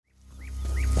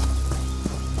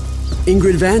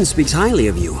Ingrid Van speaks highly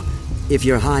of you. If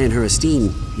you're high in her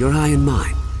esteem, you're high in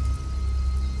mine.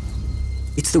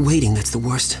 It's the waiting that's the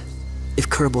worst. If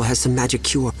Kerbol has some magic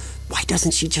cure, why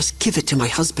doesn't she just give it to my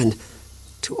husband?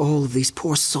 To all of these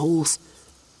poor souls.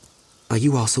 Are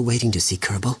you also waiting to see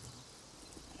Kerbol?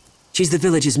 She's the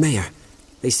village's mayor.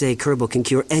 They say Kerbol can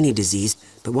cure any disease,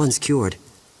 but once cured,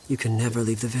 you can never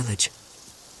leave the village.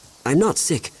 I'm not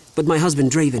sick, but my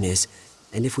husband Draven is,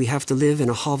 and if we have to live in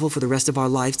a hovel for the rest of our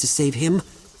lives to save him,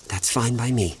 that's fine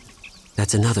by me.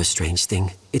 That's another strange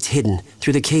thing. It's hidden,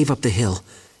 through the cave up the hill.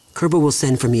 Kerbol will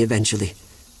send for me eventually,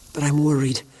 but I'm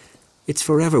worried. It's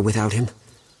forever without him.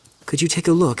 Could you take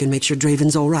a look and make sure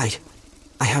Draven's all right?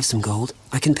 I have some gold.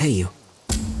 I can pay you.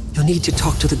 You'll need to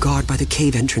talk to the guard by the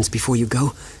cave entrance before you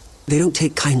go. They don't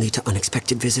take kindly to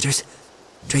unexpected visitors.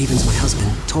 Draven's my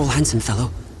husband, tall, handsome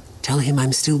fellow. Tell him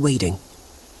I'm still waiting.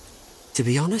 To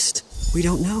be honest, we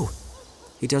don't know.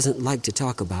 He doesn't like to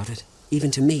talk about it, even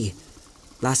to me.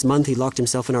 Last month he locked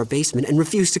himself in our basement and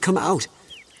refused to come out,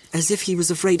 as if he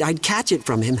was afraid I'd catch it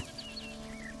from him.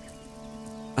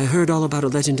 I heard all about a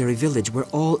legendary village where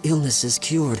all illnesses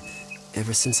cured,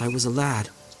 ever since I was a lad.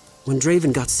 When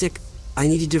Draven got sick, I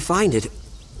needed to find it,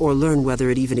 or learn whether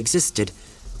it even existed.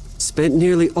 Spent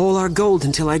nearly all our gold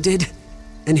until I did.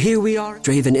 And here we are.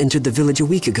 Draven entered the village a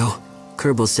week ago.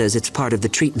 Kerbol says it's part of the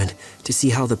treatment, to see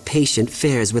how the patient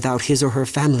fares without his or her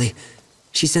family.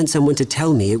 She sent someone to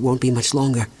tell me it won't be much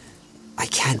longer. I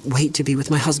can't wait to be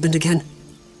with my husband again.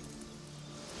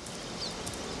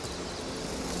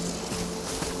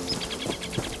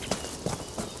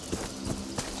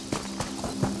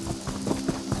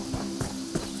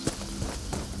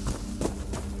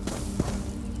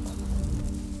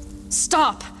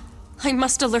 Stop! I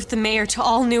must alert the mayor to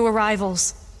all new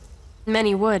arrivals.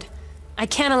 Many would. I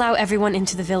can't allow everyone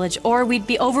into the village, or we'd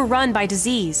be overrun by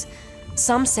disease.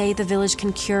 Some say the village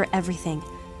can cure everything,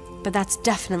 but that's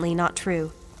definitely not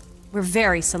true. We're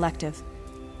very selective.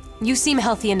 You seem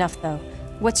healthy enough, though.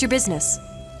 What's your business?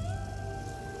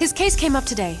 His case came up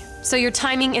today, so your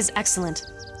timing is excellent.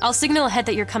 I'll signal ahead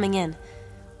that you're coming in.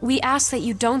 We ask that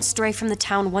you don't stray from the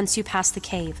town once you pass the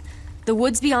cave. The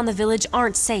woods beyond the village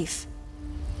aren't safe.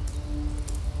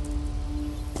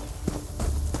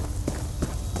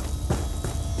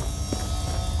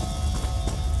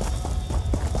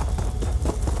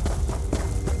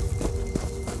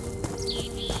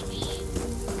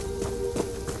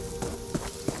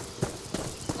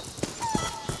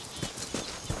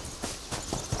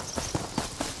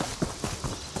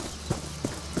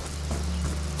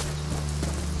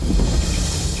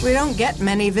 We don't get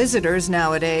many visitors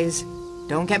nowadays.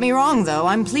 Don't get me wrong, though,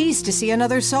 I'm pleased to see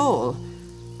another soul.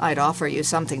 I'd offer you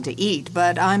something to eat,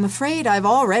 but I'm afraid I've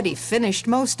already finished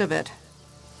most of it.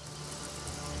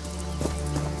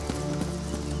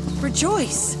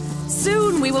 Rejoice!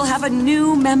 Soon we will have a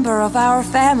new member of our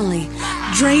family,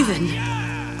 Draven.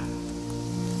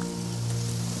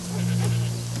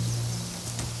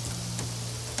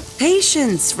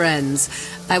 Patience, friends.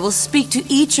 I will speak to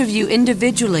each of you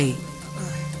individually.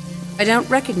 I don't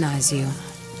recognize you.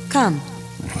 Come,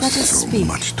 let us speak. So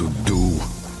much to do.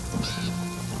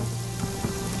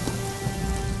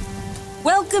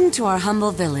 Welcome to our humble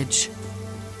village.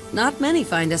 Not many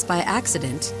find us by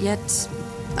accident, yet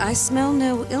I smell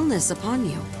no illness upon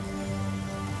you.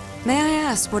 May I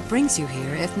ask what brings you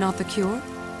here, if not the cure?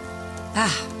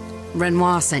 Ah,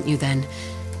 Renoit sent you then.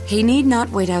 He need not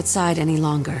wait outside any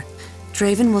longer.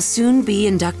 Draven will soon be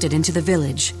inducted into the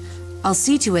village. I'll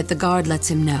see to it the guard lets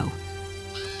him know.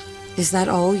 Is that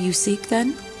all you seek,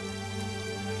 then?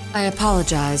 I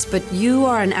apologize, but you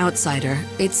are an outsider.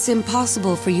 It's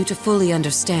impossible for you to fully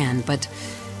understand, but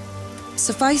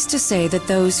suffice to say that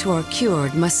those who are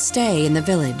cured must stay in the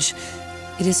village.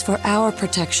 It is for our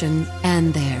protection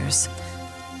and theirs.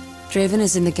 Draven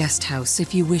is in the guest house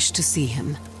if you wish to see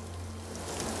him.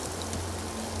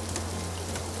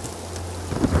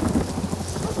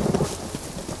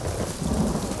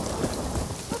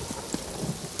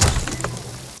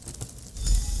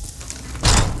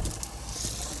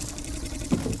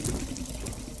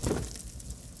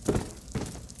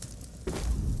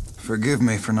 Forgive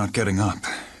me for not getting up.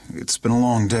 It's been a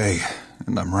long day,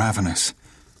 and I'm ravenous.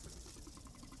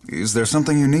 Is there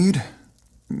something you need?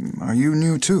 Are you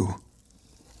new too?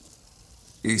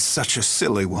 He's such a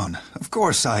silly one. Of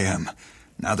course I am,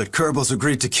 now that Kerbol's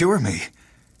agreed to cure me.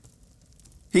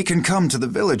 He can come to the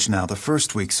village now the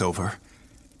first week's over.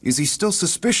 Is he still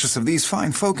suspicious of these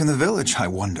fine folk in the village, I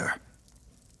wonder?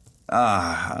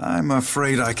 Ah, I'm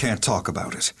afraid I can't talk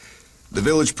about it. The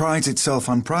village prides itself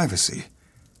on privacy.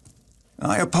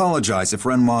 I apologize if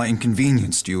Renoit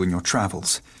inconvenienced you in your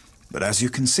travels, but as you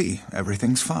can see,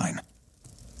 everything's fine.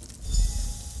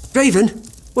 Draven,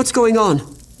 what's going on?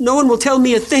 No one will tell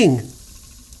me a thing.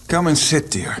 Come and sit,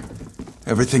 dear.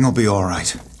 Everything will be all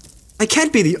right. I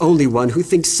can't be the only one who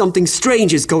thinks something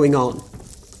strange is going on.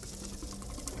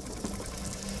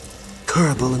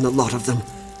 Kerbol and the lot of them.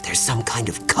 There's some kind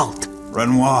of cult.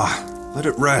 Renoit, let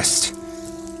it rest.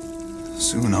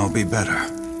 Soon I'll be better.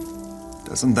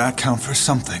 Doesn't that count for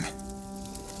something?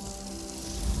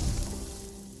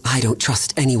 I don't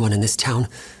trust anyone in this town.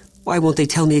 Why won't they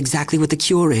tell me exactly what the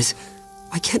cure is?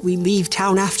 Why can't we leave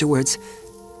town afterwards?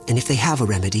 And if they have a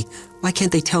remedy, why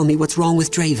can't they tell me what's wrong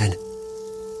with Draven?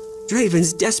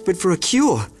 Draven's desperate for a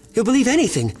cure. He'll believe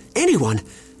anything, anyone.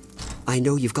 I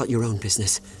know you've got your own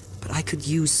business, but I could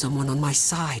use someone on my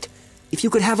side. If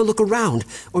you could have a look around,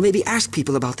 or maybe ask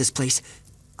people about this place.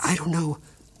 I don't know.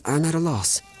 I'm at a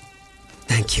loss.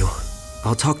 Thank you.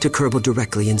 I'll talk to Kerbol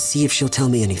directly and see if she'll tell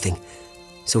me anything.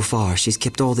 So far, she's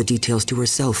kept all the details to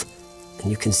herself, and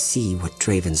you can see what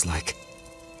Draven's like.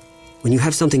 When you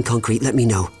have something concrete, let me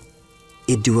know.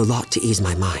 It'd do a lot to ease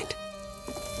my mind.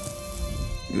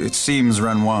 It seems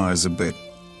Renoir is a bit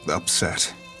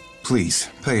upset. Please,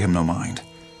 pay him no mind.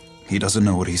 He doesn't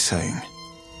know what he's saying.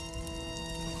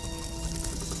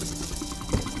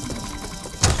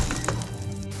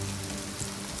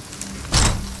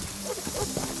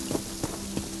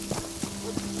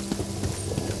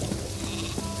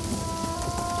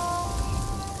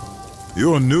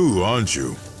 You're new, aren't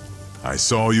you? I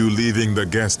saw you leaving the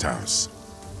guest house.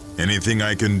 Anything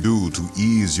I can do to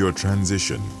ease your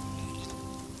transition?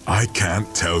 I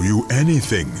can't tell you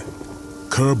anything.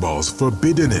 Kerbol's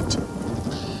forbidden it.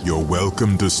 You're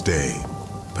welcome to stay,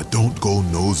 but don't go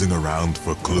nosing around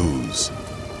for clues.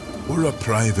 We're a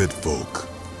private folk,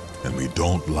 and we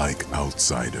don't like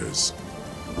outsiders.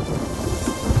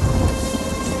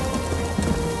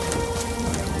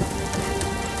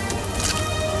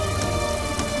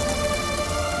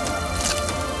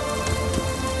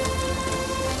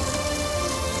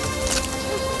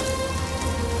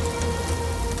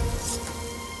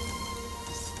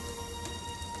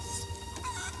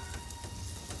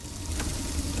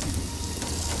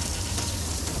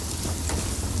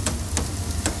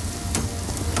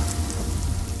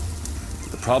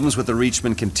 Problems with the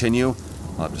Reachmen continue,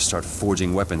 I'll have to start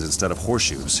forging weapons instead of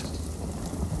horseshoes.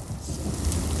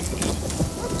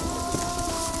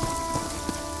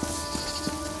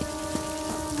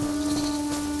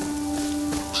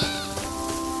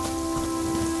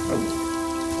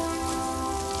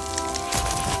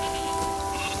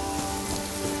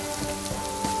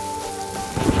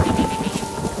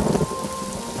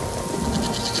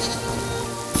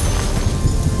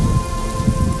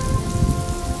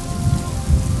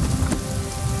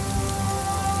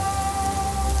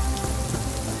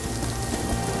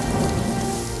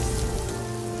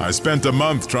 I spent a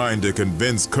month trying to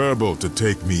convince Kerbol to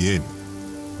take me in.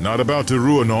 Not about to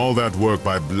ruin all that work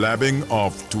by blabbing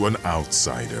off to an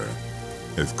outsider.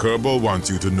 If Kerbol wants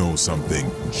you to know something,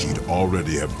 she'd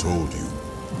already have told you.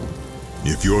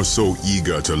 If you're so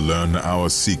eager to learn our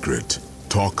secret,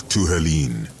 talk to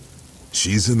Helene.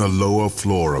 She's in the lower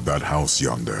floor of that house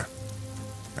yonder.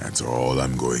 That's all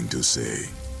I'm going to say.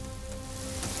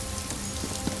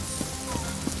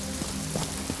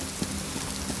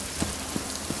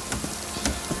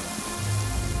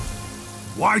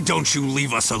 Why don't you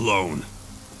leave us alone?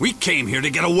 We came here to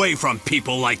get away from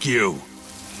people like you.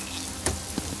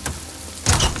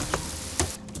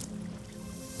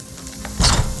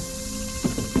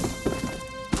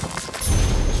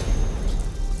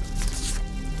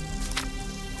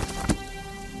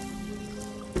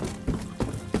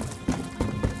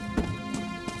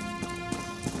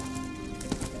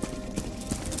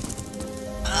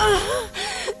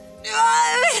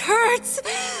 It hurts!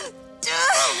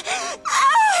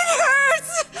 It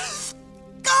hurts!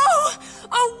 Go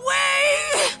away!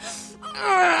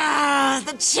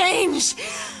 The change!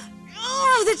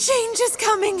 The change is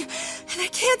coming, and I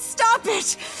can't stop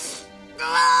it!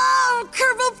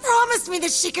 Kerbol promised me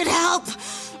that she could help!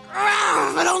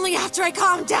 But only after I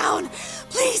calm down.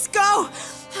 Please go!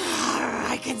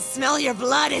 I can smell your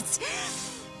blood. It's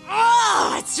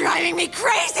driving me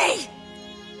crazy!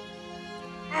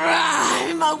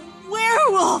 I'm a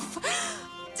werewolf!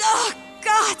 Oh,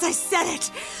 gods, I said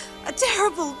it! A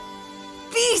terrible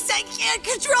beast! I can't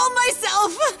control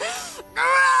myself!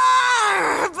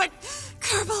 But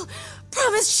Kerbol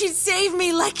promised she'd save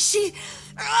me like she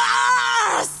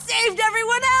saved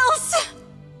everyone else!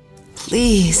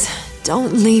 Please,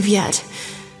 don't leave yet.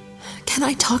 Can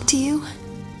I talk to you?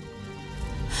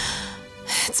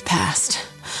 It's past.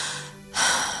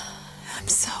 I'm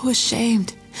so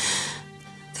ashamed.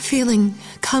 The feeling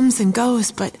comes and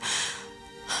goes, but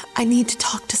I need to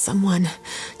talk to someone,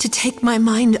 to take my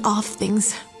mind off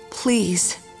things,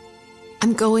 please.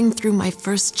 I'm going through my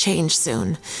first change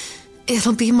soon.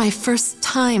 It'll be my first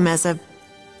time as a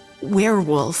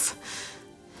werewolf.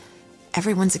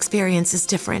 Everyone's experience is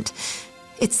different.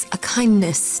 It's a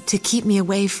kindness to keep me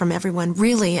away from everyone,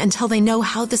 really, until they know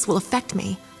how this will affect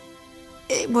me.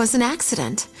 It was an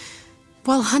accident.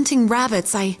 While hunting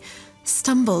rabbits, I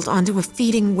stumbled onto a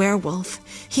feeding werewolf.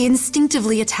 He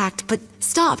instinctively attacked, but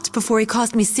stopped before he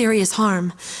caused me serious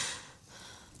harm.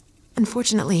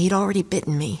 Unfortunately, he'd already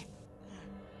bitten me.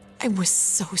 I was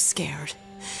so scared.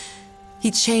 He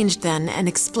changed then and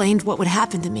explained what would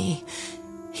happen to me.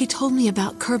 He told me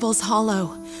about Kerbol's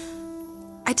Hollow.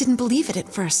 I didn't believe it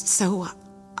at first, so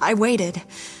I waited.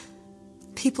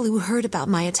 People who heard about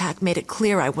my attack made it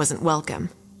clear I wasn't welcome.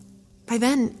 By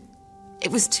then,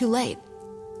 it was too late.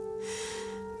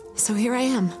 So here I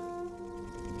am.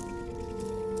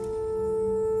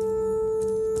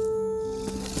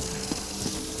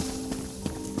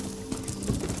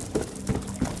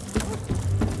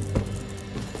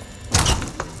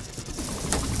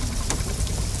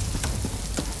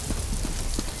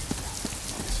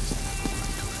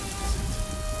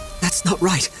 That's not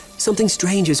right. Something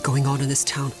strange is going on in this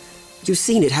town. You've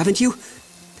seen it, haven't you?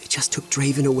 They just took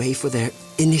Draven away for their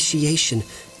initiation.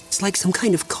 It's like some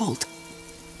kind of cult.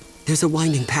 There's a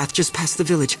winding path just past the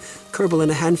village. Kerbol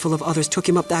and a handful of others took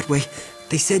him up that way.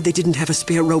 They said they didn't have a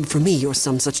spare robe for me or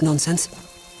some such nonsense.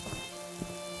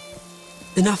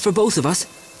 Enough for both of us?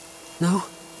 No?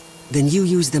 Then you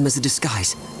use them as a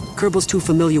disguise. Kerbol's too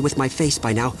familiar with my face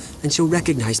by now, and she'll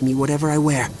recognize me whatever I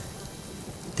wear.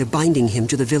 They're binding him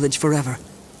to the village forever.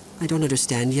 I don't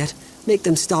understand yet. Make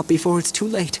them stop before it's too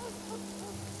late.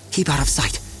 Keep out of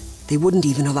sight. They wouldn't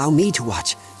even allow me to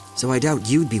watch, so I doubt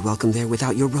you'd be welcome there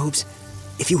without your robes.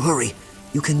 If you hurry,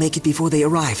 you can make it before they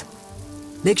arrive.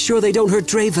 Make sure they don't hurt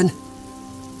Draven.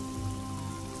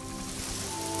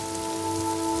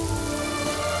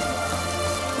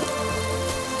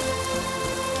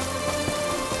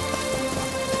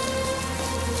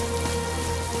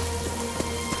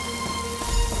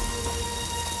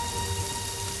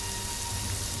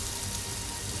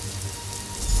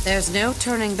 There's no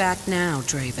turning back now,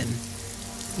 Draven.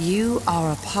 You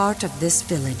are a part of this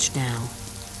village now.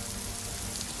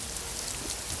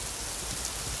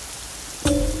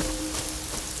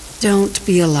 Don't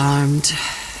be alarmed.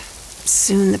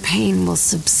 Soon the pain will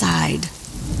subside.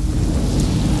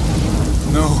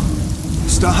 No.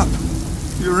 Stop.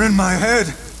 You're in my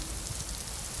head.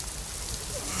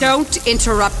 Don't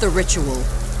interrupt the ritual.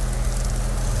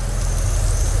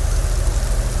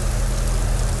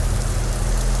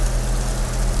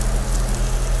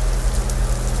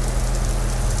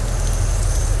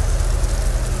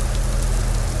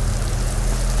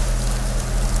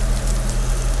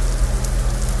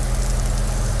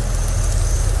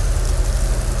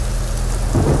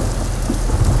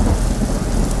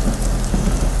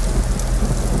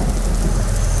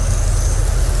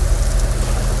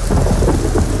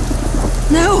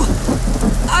 No!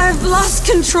 I've lost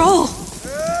control!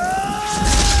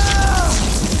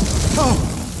 Oh,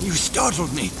 you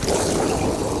startled me.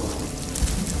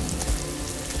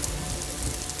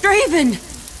 Draven!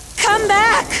 Come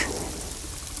back!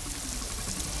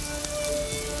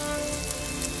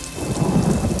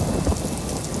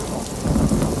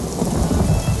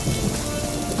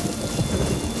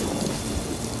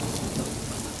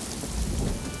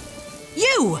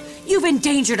 You've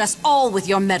endangered us all with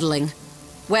your meddling.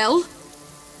 Well,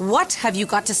 what have you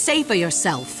got to say for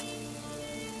yourself?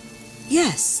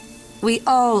 Yes, we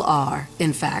all are,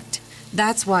 in fact.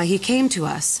 That's why he came to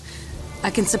us.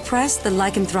 I can suppress the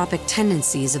lycanthropic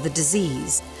tendencies of the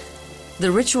disease.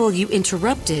 The ritual you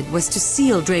interrupted was to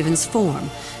seal Draven's form,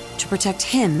 to protect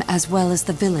him as well as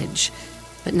the village.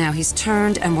 But now he's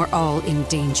turned and we're all in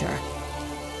danger.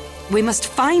 We must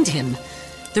find him.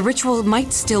 The ritual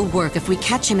might still work if we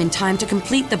catch him in time to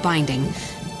complete the binding.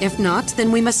 If not,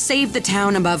 then we must save the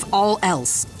town above all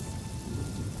else.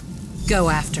 Go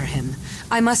after him.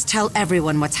 I must tell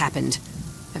everyone what's happened.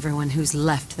 Everyone who's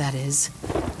left, that is.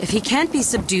 If he can't be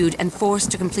subdued and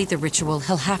forced to complete the ritual,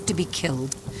 he'll have to be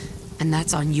killed. And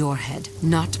that's on your head,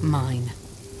 not mine.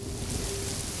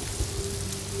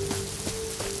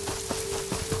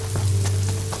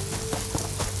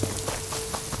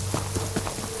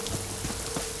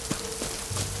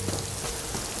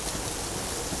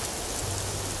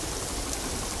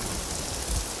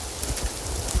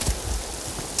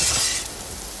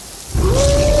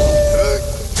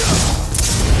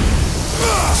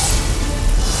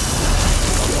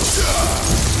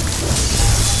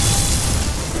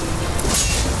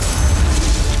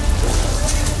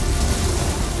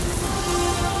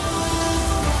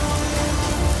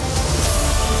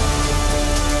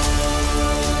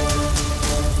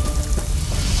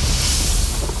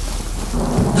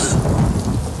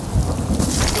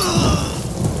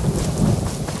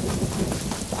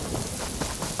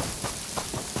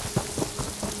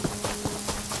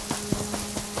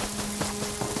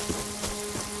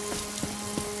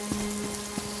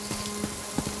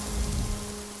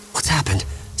 happened.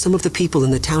 Some of the people in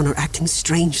the town are acting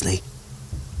strangely.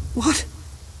 What?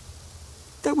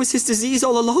 That was his disease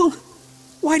all along?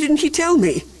 Why didn't he tell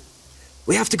me?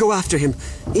 We have to go after him.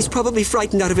 He's probably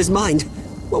frightened out of his mind.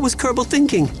 What was Kerbol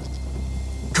thinking?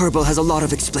 Kerbol has a lot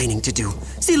of explaining to do.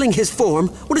 Sealing his form?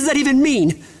 What does that even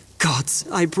mean? Gods,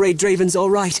 I pray Draven's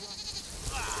all right.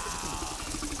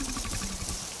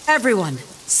 Everyone,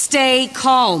 stay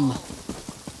calm.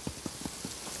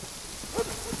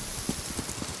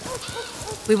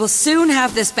 We will soon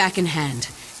have this back in hand.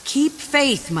 Keep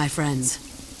faith, my friends.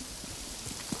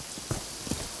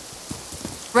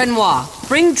 Renoit,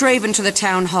 bring Draven to the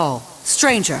town hall.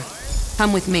 Stranger,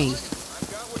 come with me.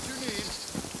 I've got what you need.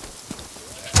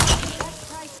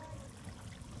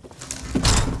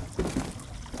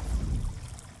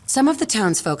 Some of the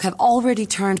townsfolk have already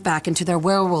turned back into their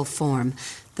werewolf form.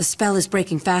 The spell is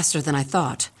breaking faster than I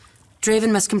thought.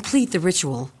 Draven must complete the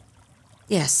ritual.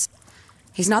 Yes,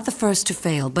 he's not the first to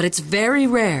fail, but it's very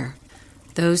rare.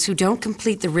 Those who don't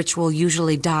complete the ritual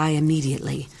usually die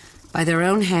immediately, by their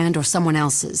own hand or someone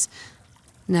else's.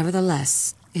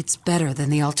 Nevertheless, it's better than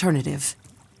the alternative.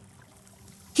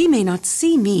 He may not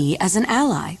see me as an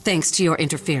ally, thanks to your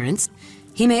interference.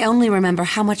 He may only remember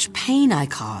how much pain I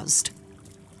caused.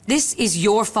 This is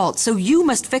your fault, so you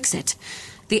must fix it.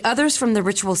 The others from the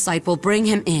ritual site will bring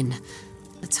him in.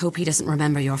 Let's hope he doesn't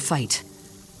remember your fight.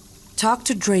 Talk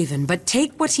to Draven, but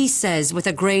take what he says with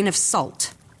a grain of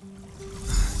salt.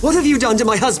 What have you done to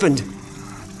my husband?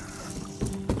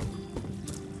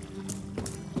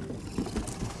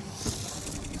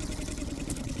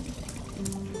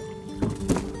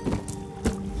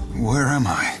 Where am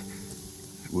I?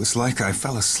 It was like I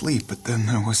fell asleep, but then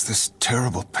there was this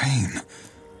terrible pain.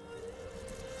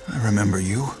 I remember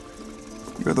you.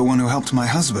 You're the one who helped my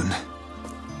husband.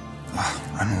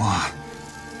 Renoit.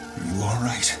 Are you all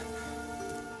right?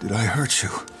 Did I hurt you?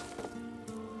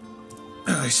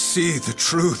 I see the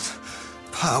truth.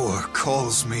 Power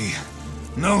calls me.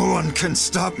 No one can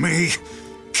stop me.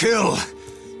 Kill.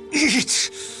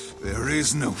 Eat. There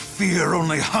is no fear,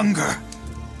 only hunger.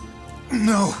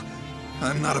 No,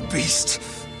 I'm not a beast.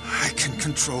 I can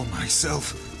control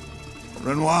myself.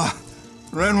 Renoit.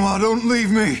 Renoit, don't leave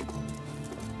me.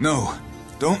 No,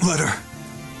 don't let her.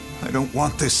 I don't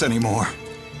want this anymore.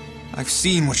 I've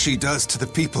seen what she does to the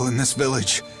people in this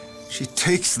village. She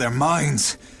takes their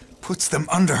minds, puts them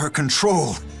under her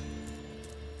control.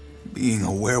 Being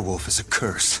a werewolf is a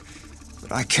curse,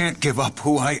 but I can't give up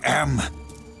who I am.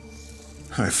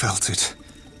 I felt it.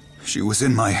 She was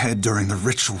in my head during the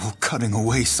ritual, cutting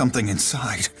away something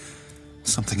inside.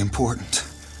 Something important.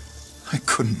 I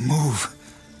couldn't move.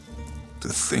 To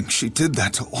think she did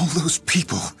that to all those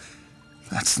people,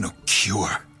 that's no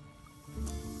cure.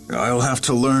 I'll have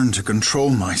to learn to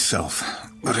control myself,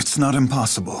 but it's not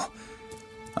impossible.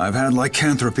 I've had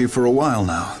lycanthropy for a while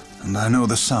now, and I know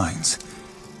the signs.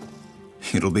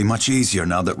 It'll be much easier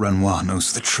now that Renoit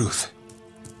knows the truth.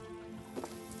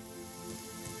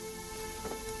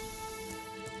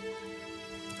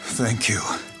 Thank you.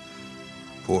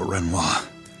 Poor Renoit.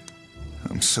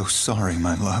 I'm so sorry,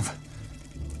 my love.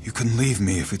 You can leave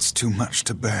me if it's too much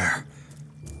to bear.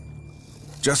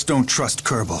 Just don't trust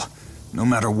Kerbol, no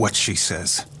matter what she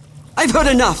says. I've heard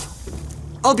enough!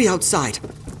 I'll be outside.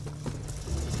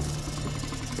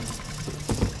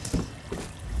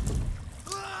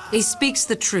 He speaks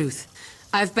the truth.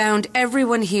 I've bound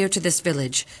everyone here to this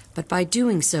village, but by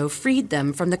doing so, freed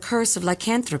them from the curse of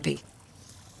lycanthropy.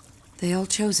 They all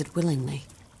chose it willingly.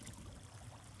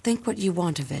 Think what you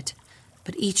want of it,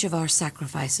 but each of our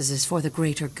sacrifices is for the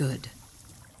greater good.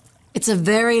 It's a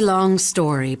very long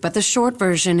story, but the short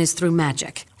version is through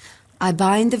magic. I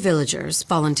bind the villagers,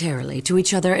 voluntarily, to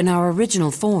each other in our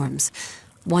original forms.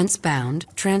 Once bound,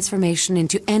 transformation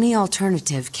into any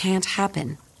alternative can't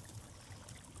happen.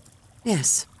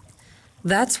 Yes.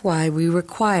 That's why we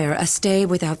require a stay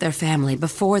without their family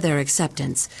before their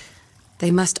acceptance.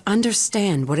 They must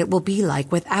understand what it will be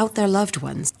like without their loved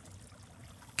ones.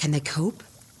 Can they cope?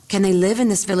 Can they live in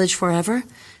this village forever?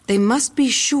 They must be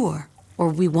sure, or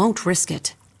we won't risk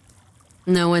it.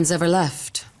 No one's ever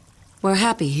left. We're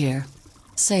happy here.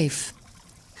 Safe.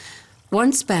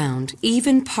 Once bound,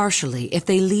 even partially, if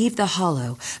they leave the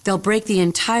Hollow, they'll break the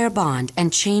entire bond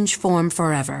and change form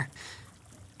forever.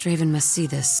 Draven must see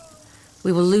this.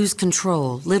 We will lose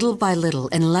control, little by little,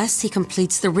 unless he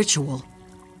completes the ritual.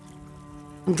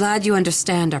 I'm glad you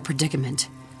understand our predicament.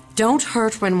 Don't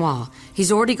hurt Renoit.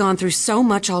 He's already gone through so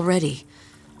much already.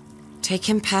 Take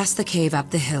him past the cave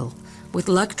up the hill. With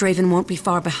luck, Draven won't be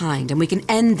far behind, and we can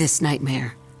end this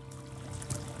nightmare.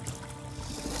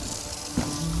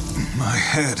 My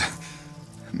head.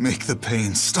 Make the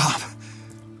pain stop.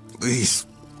 Please,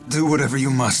 do whatever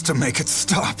you must to make it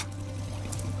stop.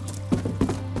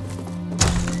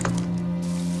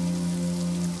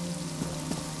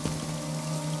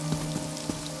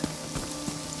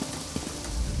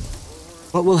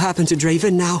 What will happen to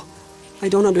Draven now? I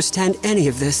don't understand any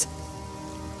of this.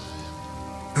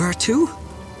 Her too?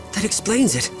 That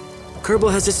explains it.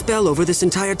 Kerbol has a spell over this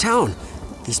entire town.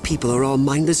 These people are all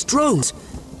mindless drones.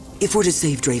 If we're to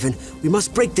save Draven, we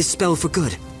must break this spell for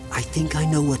good. I think I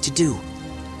know what to do.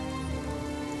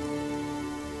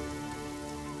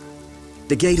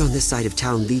 The gate on this side of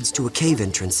town leads to a cave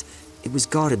entrance. It was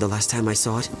guarded the last time I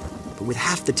saw it, but with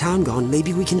half the town gone,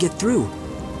 maybe we can get through.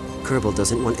 Kerbol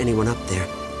doesn't want anyone up there.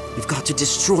 We've got to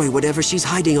destroy whatever she's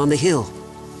hiding on the hill.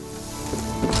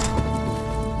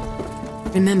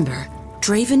 Remember,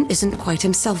 Draven isn't quite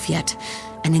himself yet,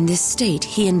 and in this state,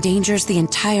 he endangers the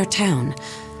entire town.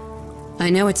 I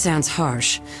know it sounds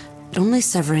harsh, but only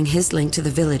severing his link to the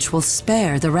village will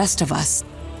spare the rest of us.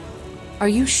 Are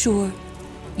you sure?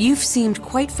 You've seemed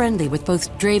quite friendly with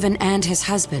both Draven and his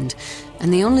husband,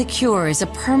 and the only cure is a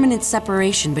permanent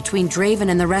separation between Draven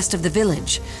and the rest of the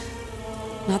village.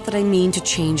 Not that I mean to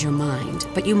change your mind,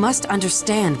 but you must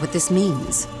understand what this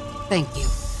means. Thank you.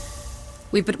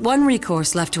 We've but one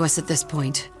recourse left to us at this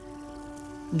point.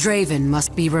 Draven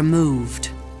must be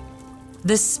removed.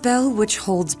 The spell which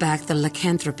holds back the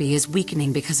lycanthropy is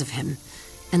weakening because of him.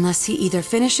 Unless he either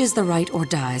finishes the rite or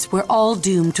dies, we're all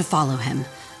doomed to follow him.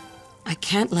 I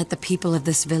can't let the people of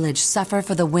this village suffer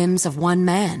for the whims of one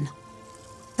man.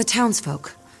 The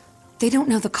townsfolk, they don't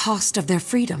know the cost of their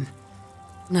freedom.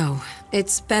 No,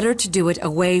 it's better to do it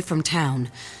away from town.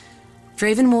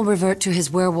 Draven will revert to his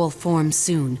werewolf form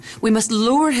soon. We must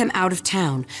lure him out of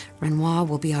town. Renoit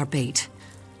will be our bait.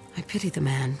 I pity the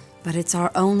man, but it's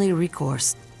our only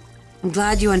recourse. I'm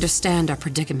glad you understand our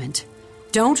predicament.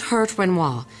 Don't hurt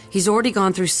Renoit. He's already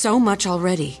gone through so much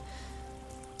already.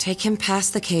 Take him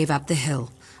past the cave up the hill.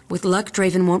 With luck,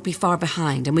 Draven won't be far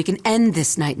behind, and we can end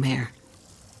this nightmare.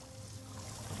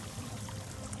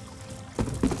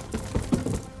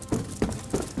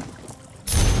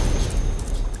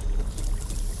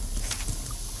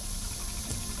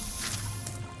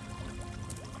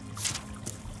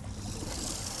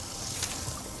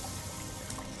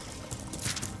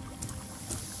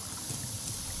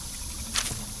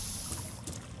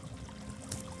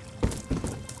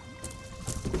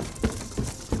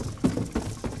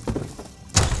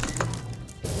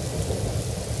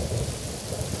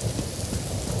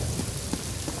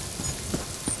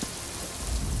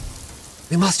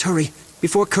 We must hurry,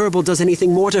 before Kerbol does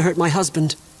anything more to hurt my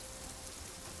husband.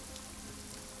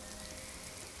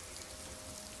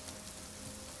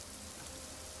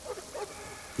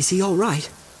 Is he all right?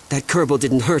 That Kerbol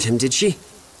didn't hurt him, did she?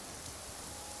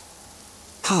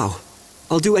 How?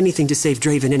 I'll do anything to save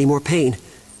Draven any more pain.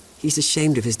 He's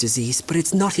ashamed of his disease, but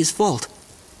it's not his fault.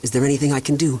 Is there anything I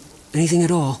can do? Anything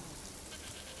at all?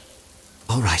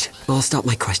 All right, I'll stop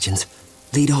my questions.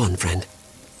 Lead on, friend.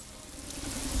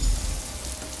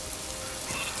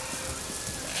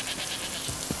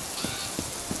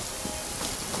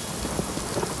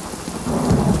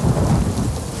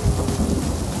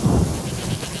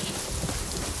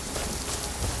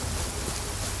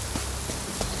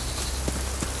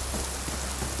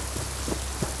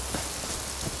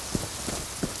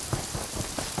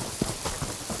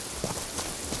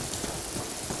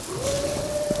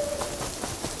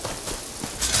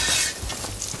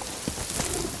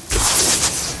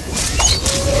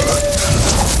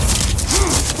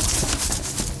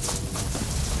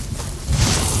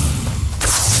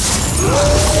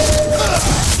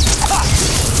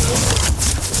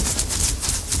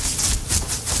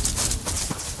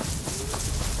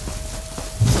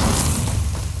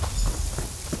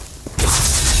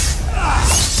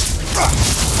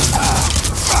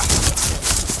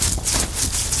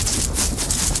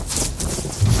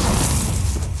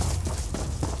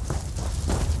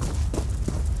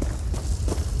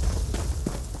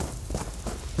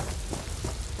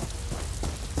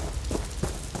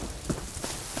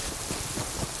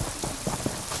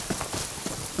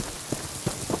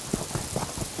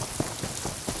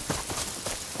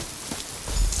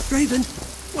 Draven,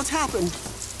 what's happened?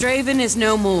 Draven is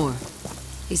no more.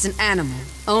 He's an animal,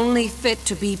 only fit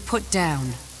to be put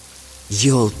down.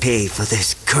 You'll pay for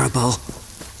this, Kerbol.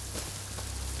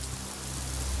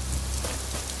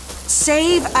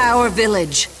 Save our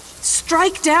village.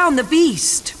 Strike down the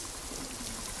beast.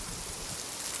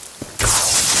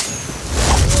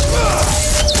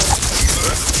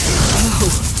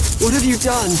 Oh, what have you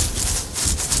done?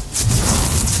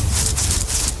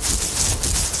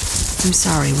 I'm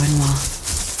sorry, Renoit.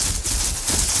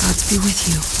 Gods be with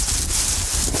you.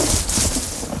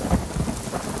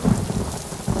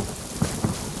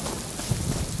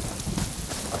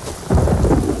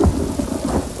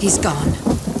 He's gone.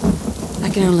 I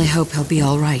can only hope he'll be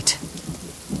all right.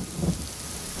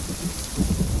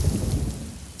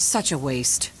 Such a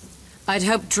waste. I'd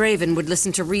hoped Draven would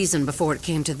listen to reason before it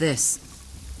came to this.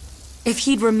 If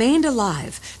he'd remained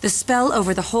alive, the spell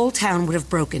over the whole town would have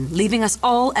broken, leaving us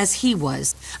all as he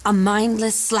was, a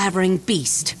mindless, slavering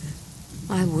beast.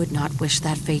 I would not wish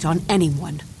that fate on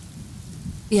anyone.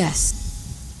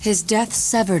 Yes, his death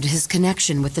severed his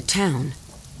connection with the town.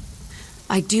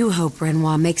 I do hope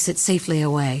Renoit makes it safely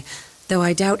away, though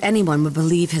I doubt anyone would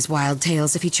believe his wild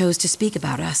tales if he chose to speak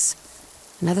about us.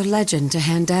 Another legend to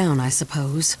hand down, I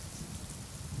suppose.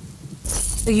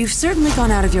 Though you've certainly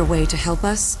gone out of your way to help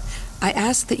us, I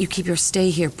ask that you keep your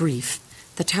stay here brief.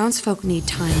 The townsfolk need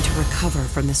time to recover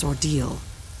from this ordeal.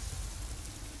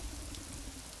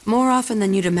 More often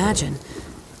than you'd imagine,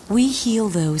 we heal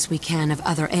those we can of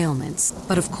other ailments,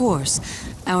 but of course,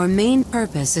 our main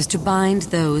purpose is to bind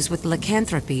those with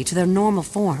lycanthropy to their normal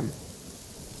form.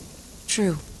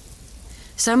 True.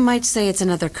 Some might say it's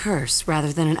another curse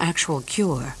rather than an actual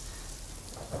cure.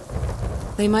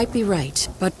 They might be right,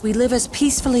 but we live as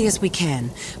peacefully as we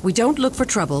can. We don't look for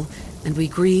trouble, and we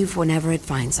grieve whenever it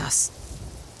finds us.